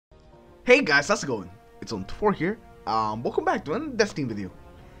Hey guys, how's it going? It's on4 here. Welcome back to another Destiny video.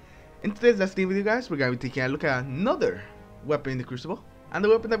 In today's Destiny video, guys, we're gonna be taking a look at another weapon in the Crucible. And the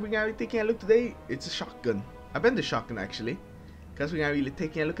weapon that we're gonna be taking a look today, it's a shotgun. A bender shotgun actually, because we're gonna be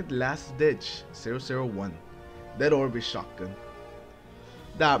taking a look at the Last Ditch 001 Dead Orbit shotgun.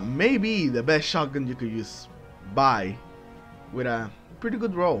 That may be the best shotgun you could use by with a pretty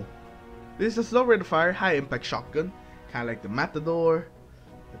good roll. This is a slow rate of fire, high impact shotgun, kind of like the Matador,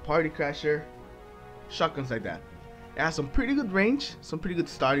 the Party Crasher, shotguns like that. It has some pretty good range, some pretty good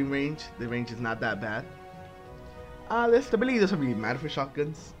starting range. The range is not that bad. The stability doesn't really matter for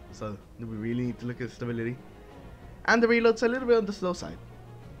shotguns, so we really need to look at stability. And the reload's a little bit on the slow side.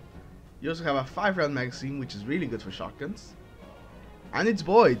 You also have a 5-round magazine, which is really good for shotguns. And it's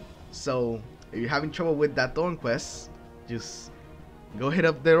void, so if you're having trouble with that Thorn quest, just go hit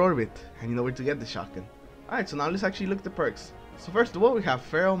up their orbit and you know where to get the shotgun. Alright, so now let's actually look at the perks. So first of all, we have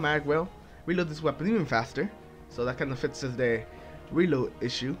Feral Magwell. Reload this weapon even faster, so that kind of fits as the reload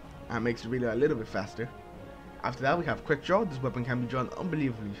issue and makes the reload a little bit faster. After that, we have Quick Draw. This weapon can be drawn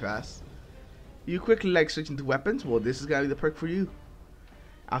unbelievably fast. You quickly like switching to weapons, well this is gonna be the perk for you.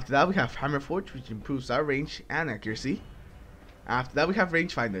 After that, we have Hammer Forge, which improves our range and accuracy. After that, we have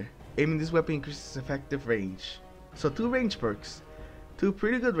Rangefinder. Aiming this weapon increases effective range. So 2 range perks, 2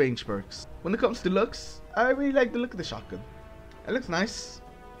 pretty good range perks. When it comes to looks, I really like the look of the shotgun. It looks nice.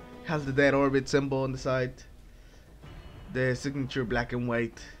 It has the Dead Orbit symbol on the side, the signature black and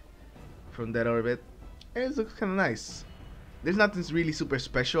white from Dead Orbit. It looks kind of nice. There's nothing really super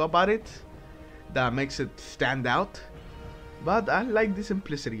special about it that makes it stand out, but I like the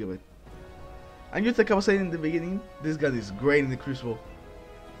simplicity of it. And just like I was saying in the beginning, this gun is great in the Crucible.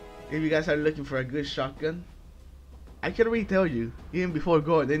 If you guys are looking for a good shotgun, I can already tell you, even before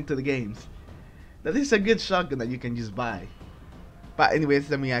going into the games, that this is a good shotgun that you can just buy. But anyways,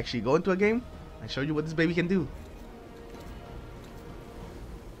 let me actually go into a game and show you what this baby can do.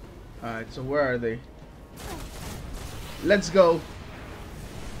 Alright, so where are they? Let's go.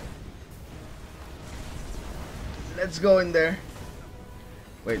 Let's go in there.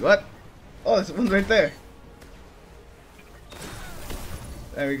 Wait, what? Oh, there's one right there.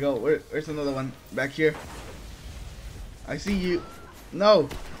 There we go. Where's another one? Back here. I see you. No.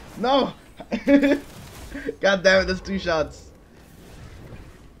 No. God damn it, that's 2 shots.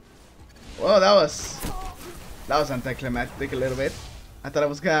 Whoa, that was anticlimactic a little bit. I thought I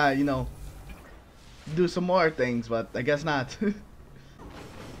was gonna, you know, do some more things, but I guess not.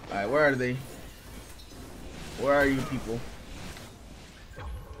 Alright, where are they? Where are you people?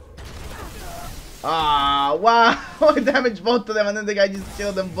 Ah, wow! I damaged both of them and then the guy just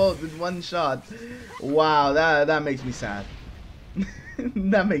killed them both with 1 shot. Wow, that makes me sad.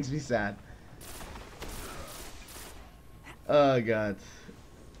 That makes me sad. Oh god.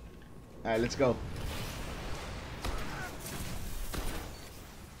 Alright, let's go.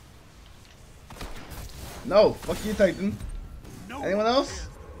 No, fuck you, Titan. Anyone else?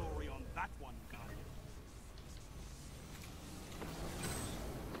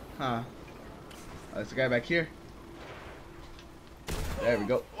 Huh. Oh, there's a guy back here. There we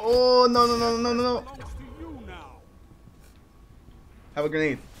go. Oh, no, no, no, no, no, no. Have a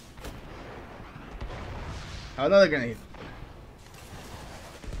grenade. Have another grenade.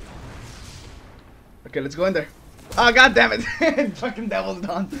 Okay, let's go in there. Oh, god damn it. Fucking devil's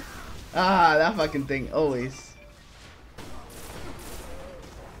done. Ah, that fucking thing, always.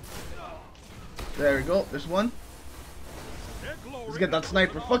 There we go, there's one. Let's get that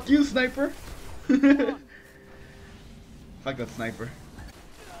sniper. Fuck you, sniper. Fuck that sniper.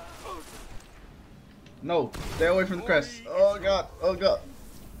 No, stay away from the crest. Oh god, oh god.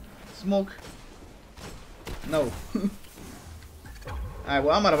 Smoke. No. Alright,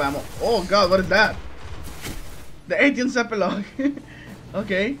 well, I'm out of ammo. Oh god, what is that? The 18th epilogue.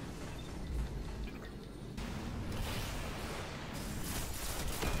 Okay.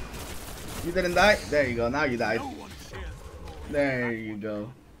 You didn't die? There you go, now you died. There you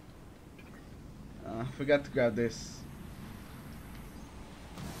go. Forgot to grab this.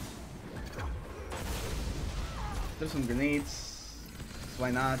 There's some grenades.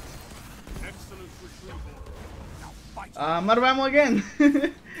 Why not? I'm out of ammo again.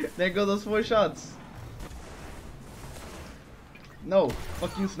 There go those 4 shots. No,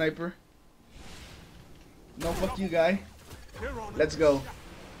 fuck you, sniper. No, fuck you, guy. Let's go.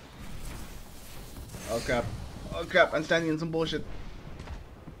 Oh crap. Oh crap, I'm standing in some bullshit.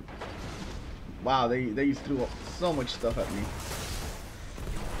 Wow, they used to do so much stuff at me.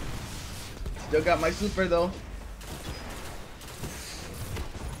 Still got my super though.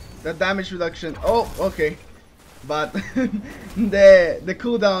 The damage reduction. Oh, okay. But The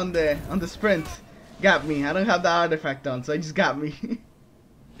cooldown on the sprint got me. I don't have the artifact on, so it just got me.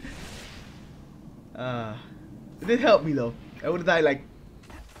 It did help me though. I would have died like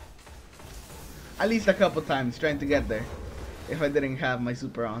at least a couple times trying to get there if I didn't have my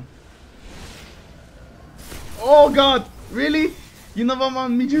super on. Oh god, really? You know what,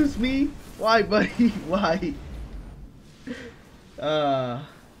 man? Me juice me? Why, buddy? Why?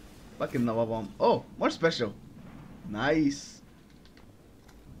 Fucking Nova Bomb. Oh, more special. Nice.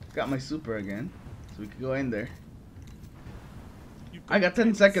 Got my super again, so we can go in there. I got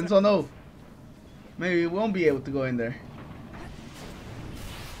 10 seconds. Oh no. Maybe we won't be able to go in there.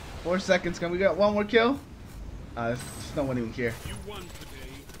 4 seconds. Can we get one more kill? There's no one even here.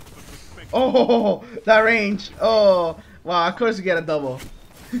 Oh, that range. Oh, wow. Of course we get a double.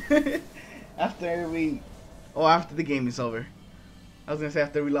 After the game is over. I was gonna say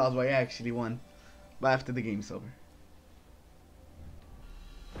after we lost, but I actually won. But after the game is over.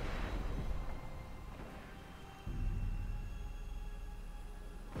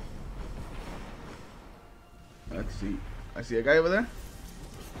 Let's see. I see a guy over there.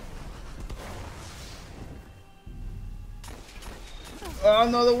 Oh,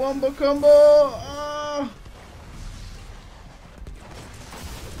 another wombo combo. Oh.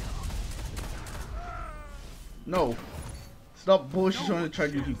 No. Stop bullshit trying to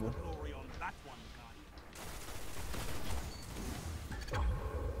charge you people.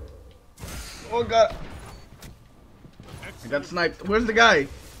 Oh god. I got sniped. Where's the guy?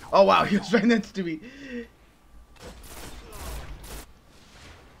 Oh wow, he was right next to me.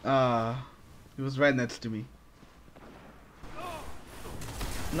 He was right next to me.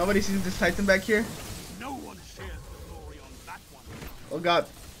 Nobody sees this Titan back here? No one shares the glory on that one. Oh god.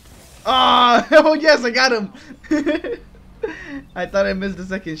 Ah! Oh yes, I got him! I thought I missed the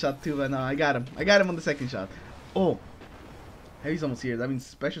second shot too, but no, I got him. I got him on the second shot. Oh. Heavy's almost here. That means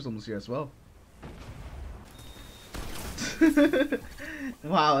Special's almost here as well.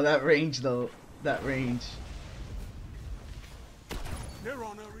 Wow, that range though. That range.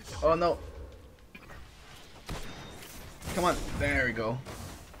 Oh no. Come on. There we go.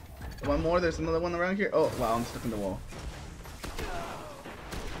 One more. There's another one around here. Oh wow, I'm stuck in the wall.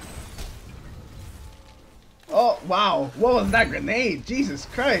 Oh wow. What was that grenade? Jesus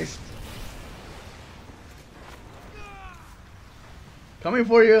Christ. Coming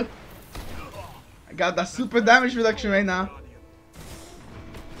for you. I got that super damage reduction right now.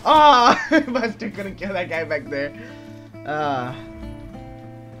 Ah, oh, but I still couldn't kill that guy back there. I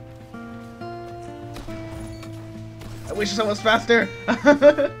wish someone was faster.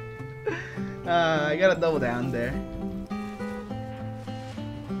 I got a double down there.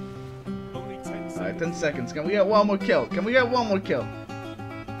 Alright, 10 seconds. Can we get one more kill? Can we get one more kill?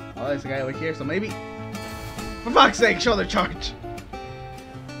 Oh, there's a guy over here, so maybe. For fuck's sake, shoulder charge.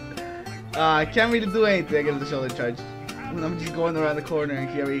 I can't really do anything against the shoulder charge. I'm just going around the corner and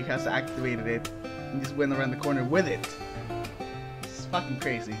he already has activated it. And just went around the corner with it. It's fucking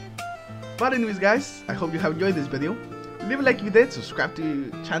crazy. But anyways guys, I hope you have enjoyed this video. Leave a like if you did, subscribe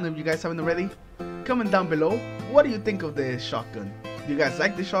to the channel if you guys haven't already. Comment down below, what do you think of the shotgun? Do you guys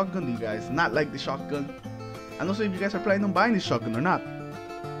like the shotgun? Do you guys not like the shotgun? And also if you guys are planning on buying this shotgun or not.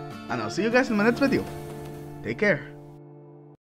 And I'll see you guys in my next video. Take care.